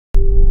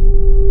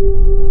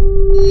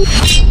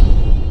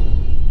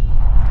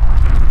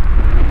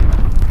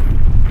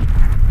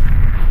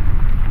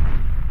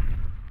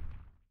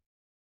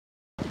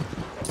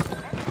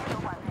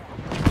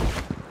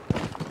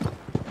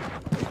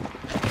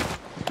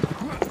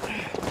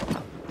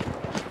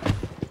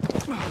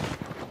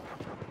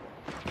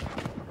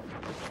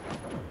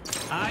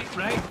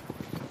right?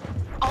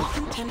 All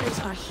contenders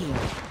are here.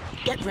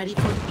 Get ready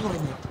for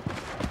deployment.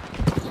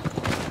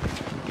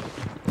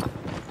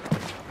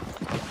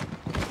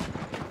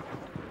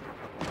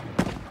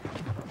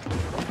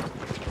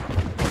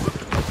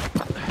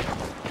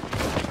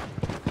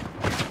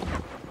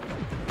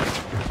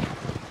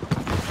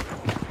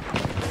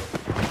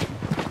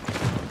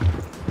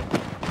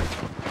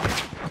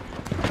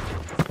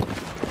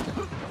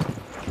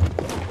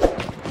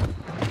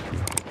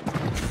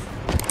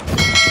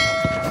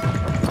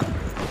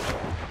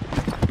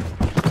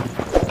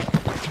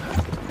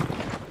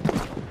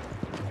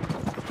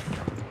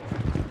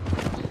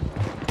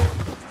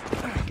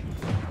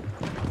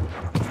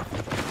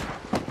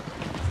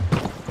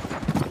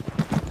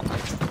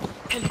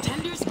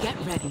 Contenders, get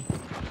ready.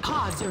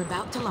 Pods are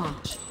about to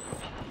launch.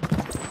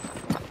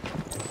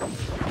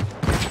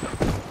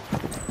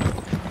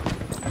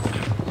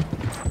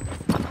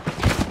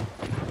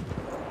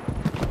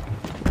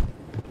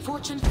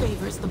 Fortune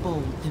favors the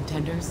bold,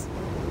 contenders.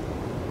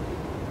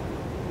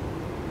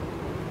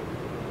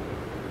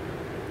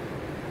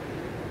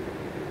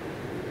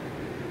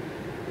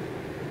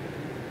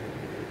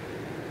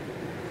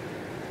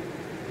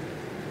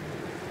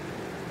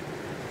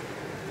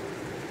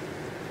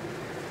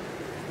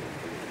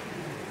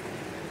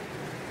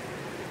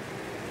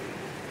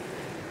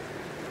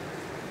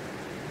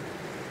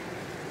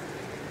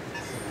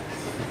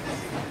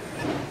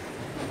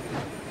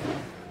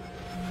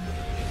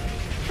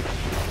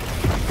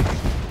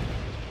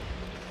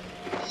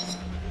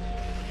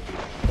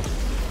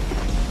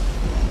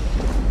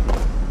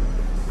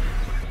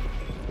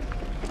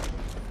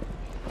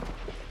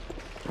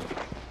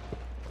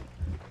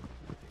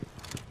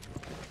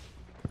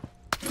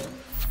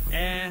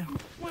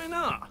 Why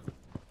not?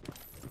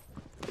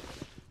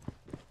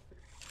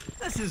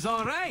 This is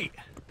all right.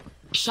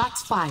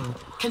 Shots fired.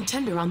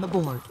 Contender on the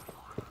board.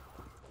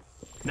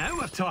 Now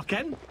we're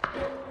talking.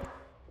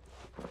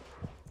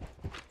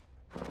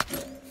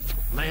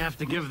 May have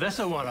to give this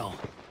a whirl.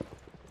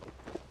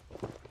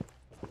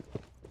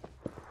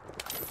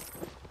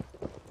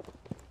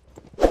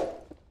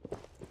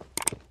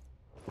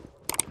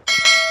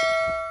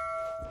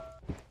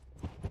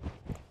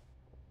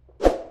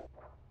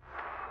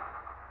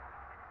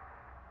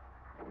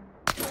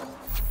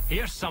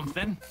 Here's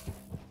something.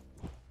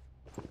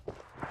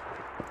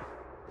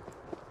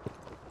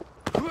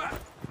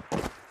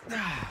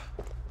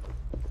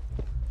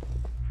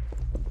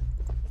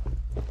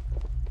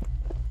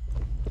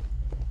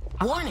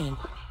 Warning.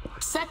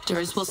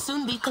 Sectors will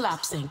soon be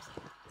collapsing.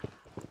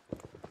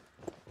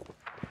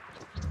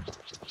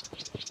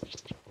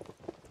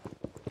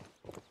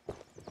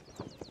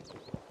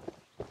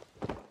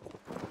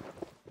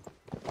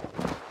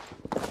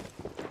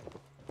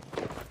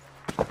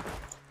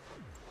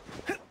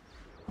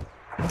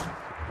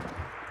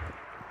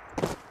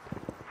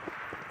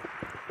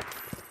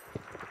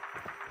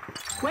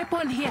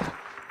 Weapon here.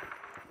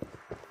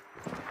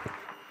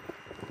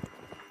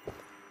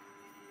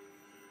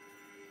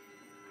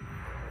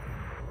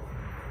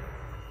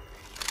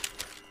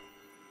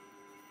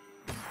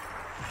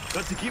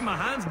 Got to keep my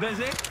hands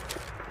busy.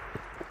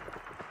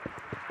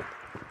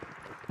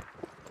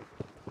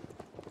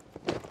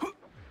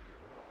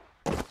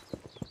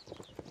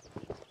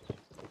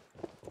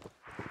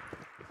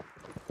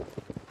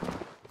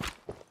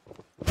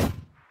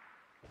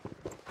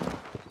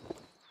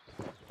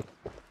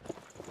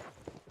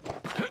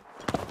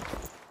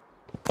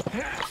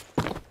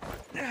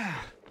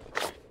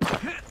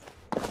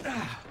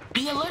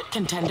 Be alert,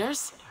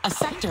 contenders. A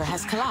sector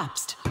has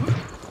collapsed.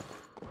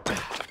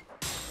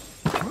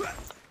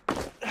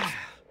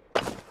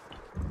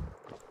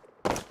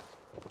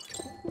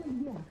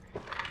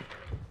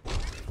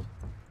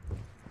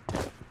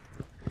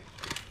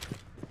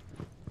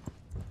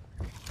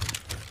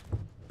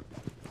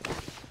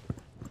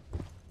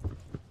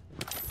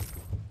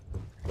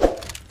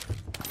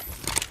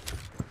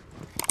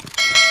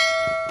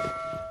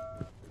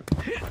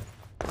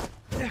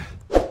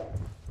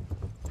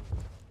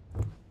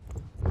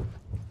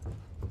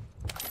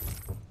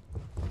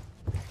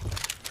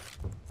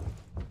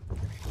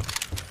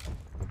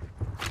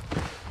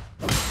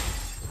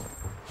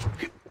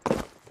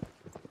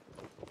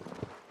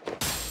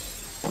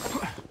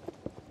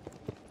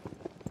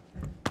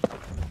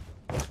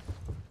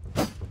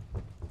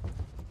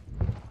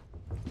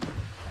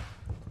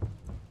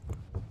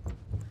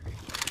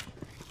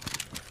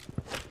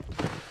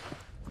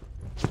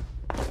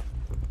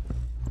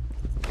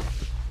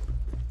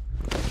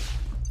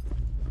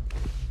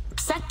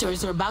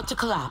 Sectors are about to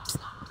collapse.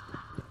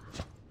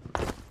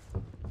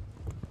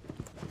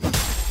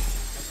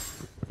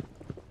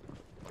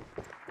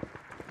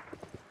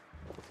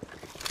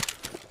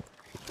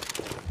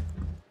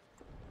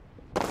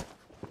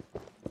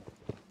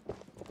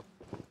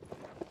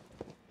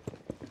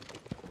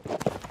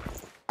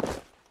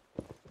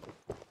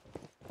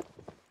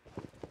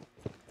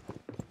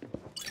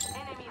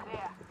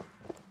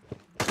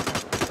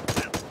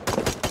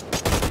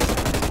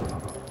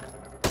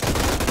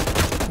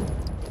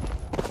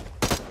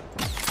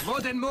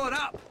 Loading more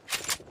up.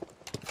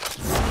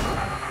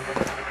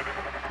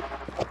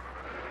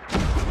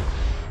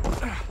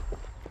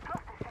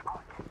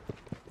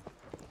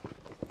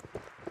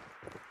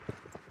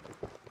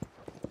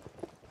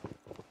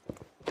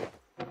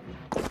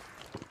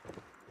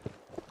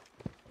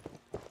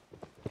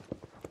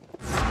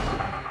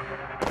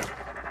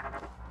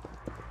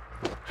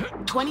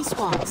 20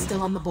 squads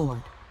still on the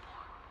board.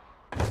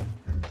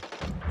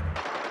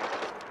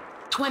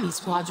 20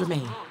 squads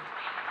remain.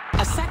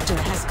 A sector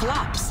has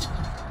collapsed.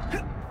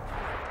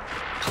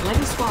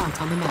 20 squads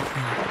on the map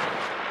now.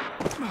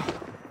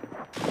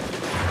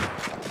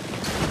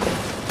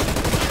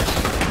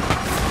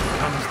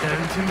 Comes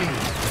down to me.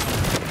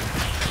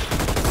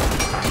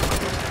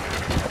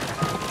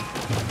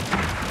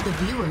 The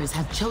viewers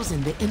have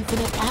chosen the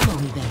infinite ammo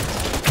event.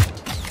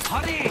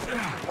 Hurry!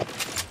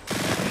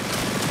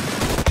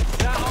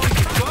 Is that all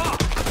you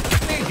got?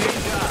 Hey,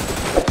 danger!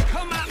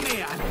 Come at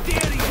me, I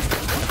dare you!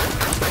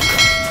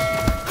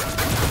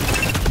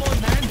 Come on,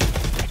 man!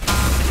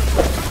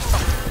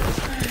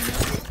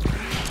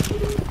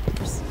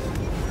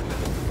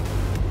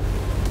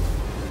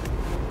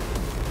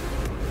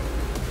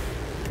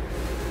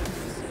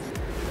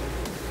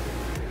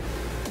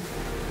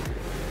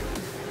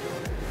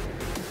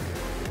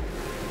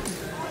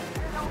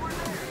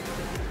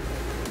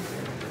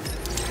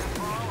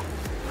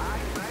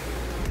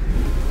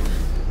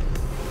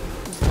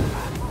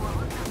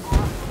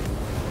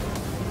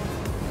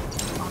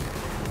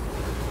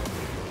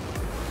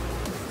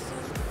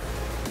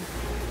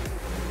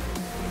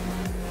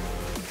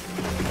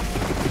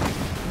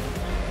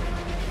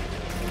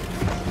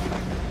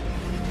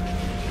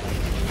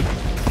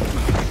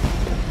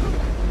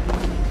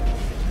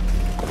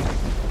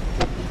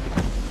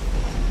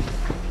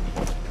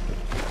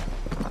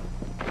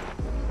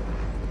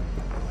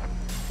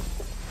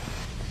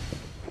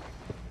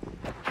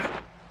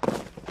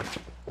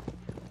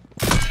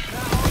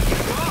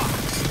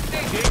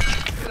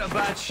 A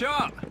bad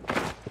shot.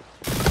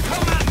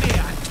 Come at me,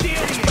 I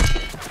dare you.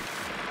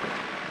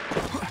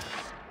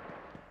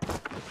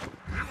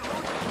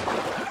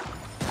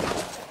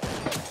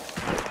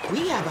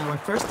 We have our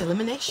first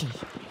elimination.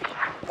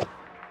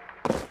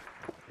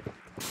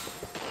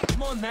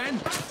 Come on, then.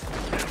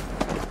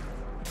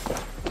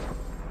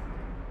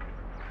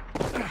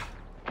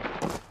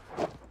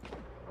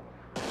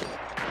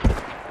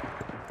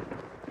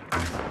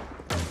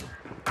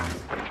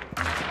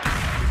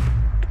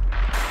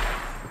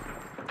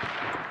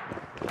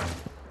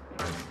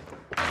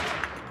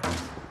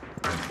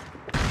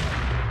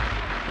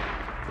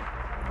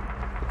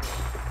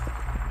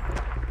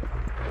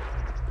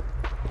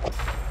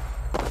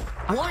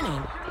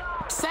 Warning,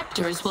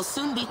 sectors will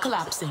soon be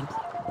collapsing.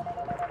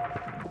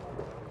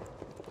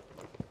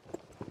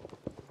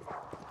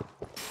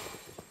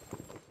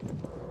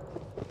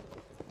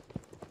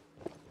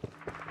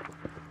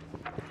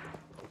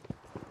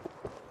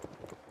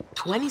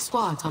 "20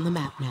 squads on the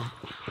map now.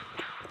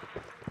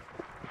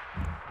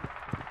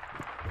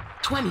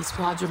 20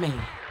 squads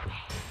remain.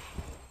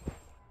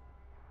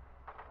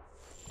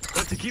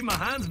 Got to keep my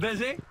hands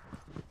busy.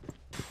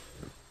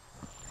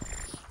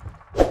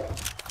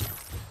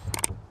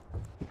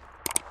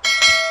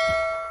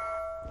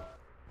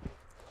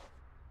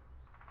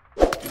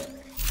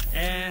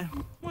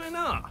 Why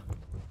not?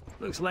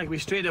 Looks like we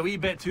strayed a wee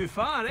bit too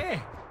far, eh?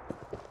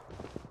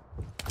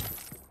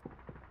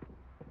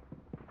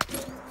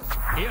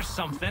 Here's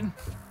something.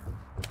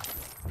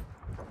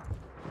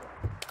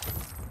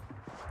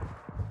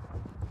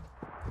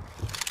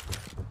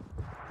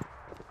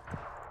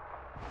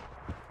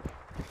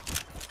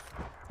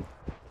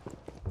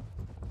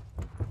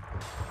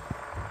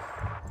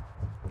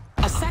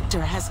 A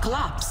sector has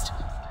collapsed.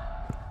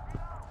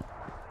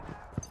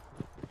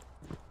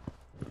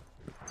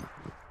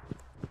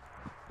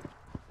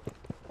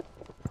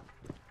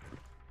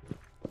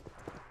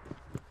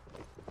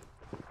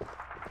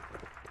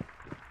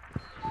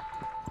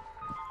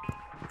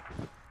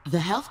 The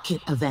health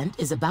kit event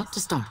is about to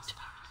start.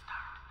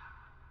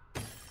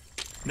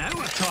 Now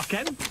we're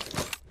talking.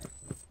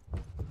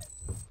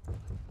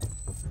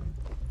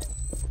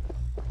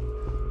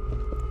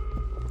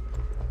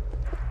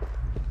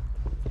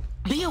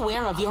 Be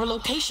aware of your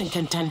location,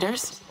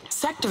 contenders.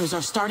 Sectors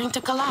are starting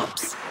to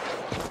collapse.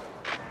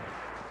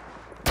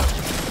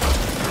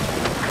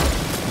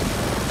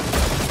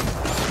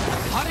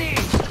 Hurry!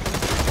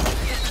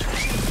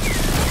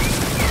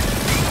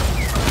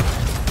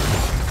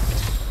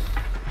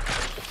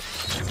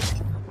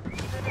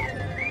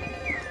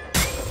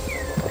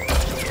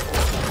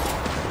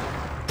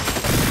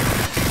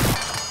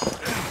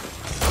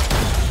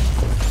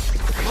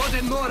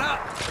 Loading more up.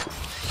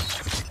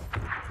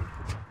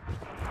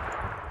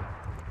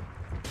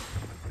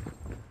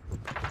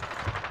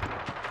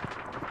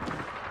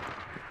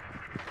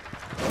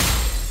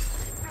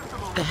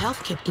 The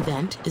health kit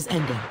event is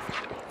ending.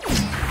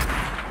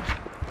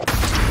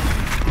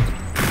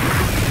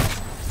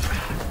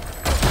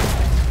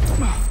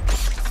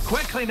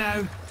 Quickly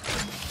now.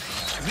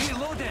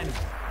 Reloading.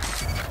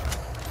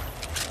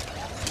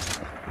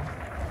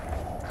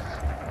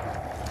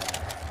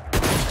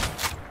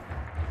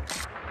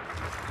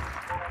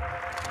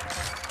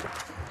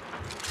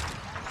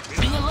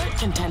 Be alert,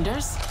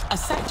 contenders. A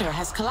sector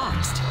has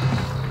collapsed.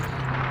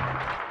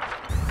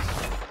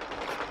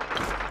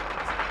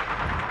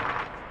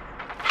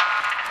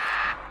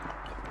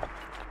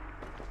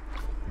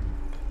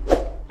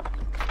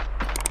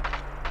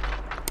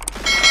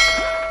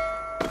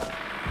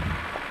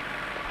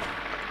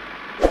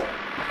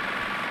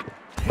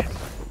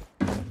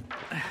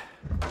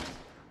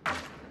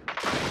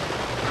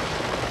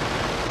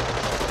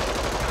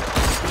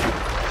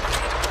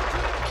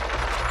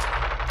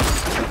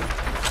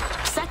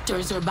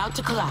 sectors are about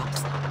to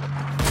collapse.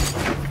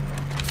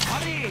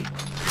 Hurry!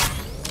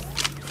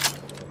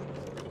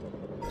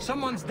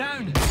 Someone's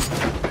down.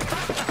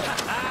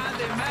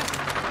 They missed.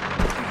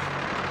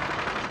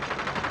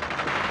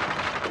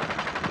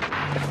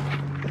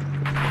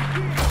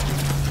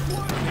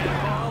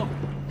 Careful.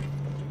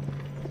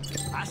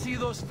 I see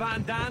those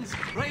fan dans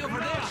right over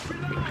there.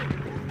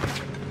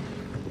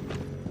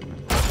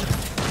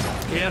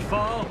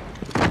 Careful.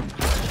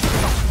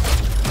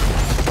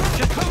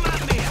 You come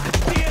at me, I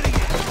dare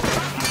you.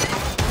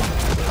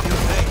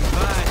 You're big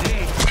bad,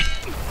 eh?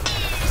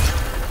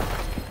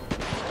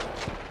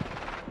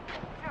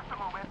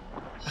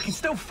 I can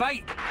still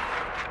fight.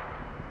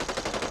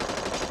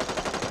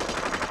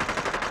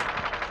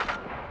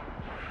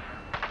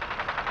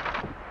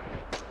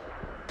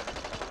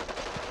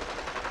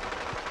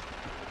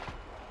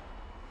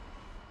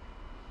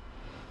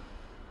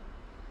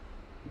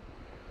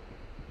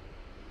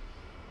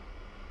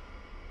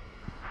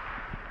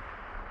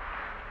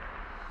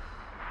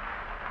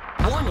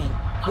 Warning,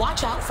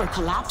 watch out for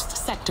collapsed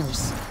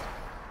sectors.